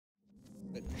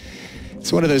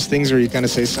It's one of those things where you kind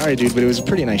of say, sorry, dude, but it was a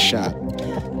pretty nice shot.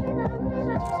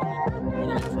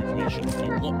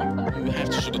 You have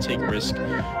to sort of take a risk,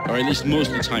 or at least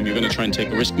most of the time you're going to try and take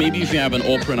a risk. Maybe if you have an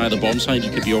AWP in either bomb side, you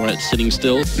could be alright sitting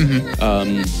still.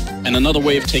 And another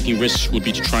way of taking risks would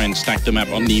be to try and stack the map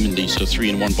unevenly, so 3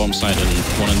 in one bomb side and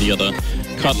 1 on the other.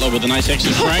 Cutler with a nice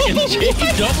exit frag, and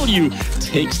JW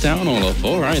takes down Olaf.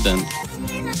 Alright then.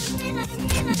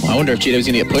 Well, I wonder if JW's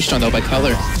going to get pushed on though by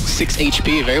Cutler. 6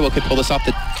 HP, very well could pull this off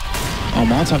the... Oh,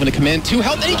 Molotov going to come in, 2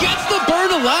 health, and he gets the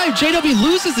burn alive! JW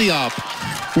loses the op.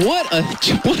 What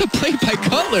a play by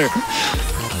Cutler.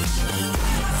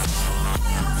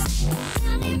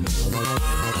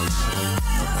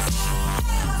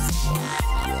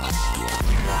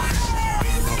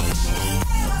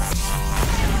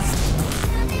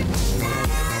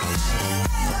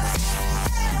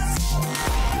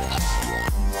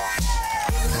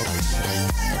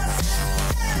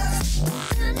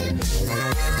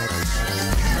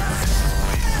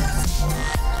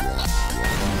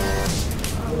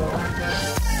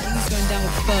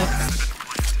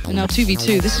 And now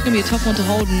 2v2. This is going to be a tough one to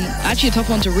hold and actually a tough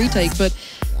one to retake, but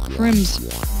Crims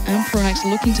and Pronax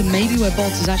looking to maybe where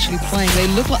Bolts is actually playing. They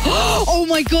look like... Oh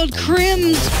my god,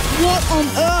 Crims! What on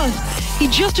earth? He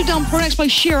just took down Pronax by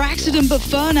sheer accident, but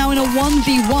Fer now in a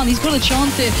 1v1. He's got a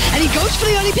chance here, and he goes for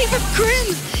the early pick, but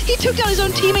Crims! He took down his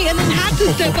own teammate and then had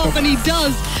to step up, and he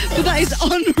does. But that is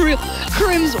unreal.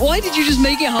 Crims, why did you just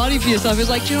make it harder for yourself? It's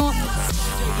like, do you know what?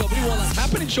 While that's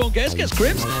happening, Sean gets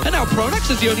Crims, and now Pronax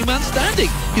is the only man standing.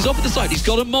 He's off at the side, he's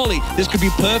got a molly. This could be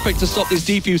perfect to stop this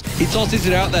defuse. He tosses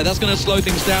it out there, that's going to slow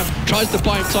things down. Tries to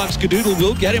buy him time, Skadoodle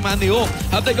will get him and the AWP.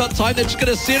 Have they got time? They're just going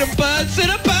to sit and burn,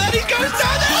 he goes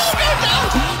down, they all go down!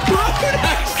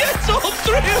 Pronax gets all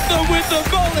 3 of them with the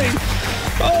volley!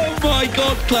 Oh my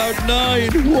god,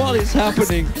 Cloud9, what is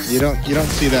happening? You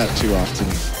don't see that too often.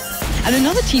 And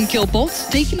another team kill, Bolts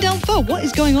taking down Fer. What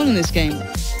is going on in this game?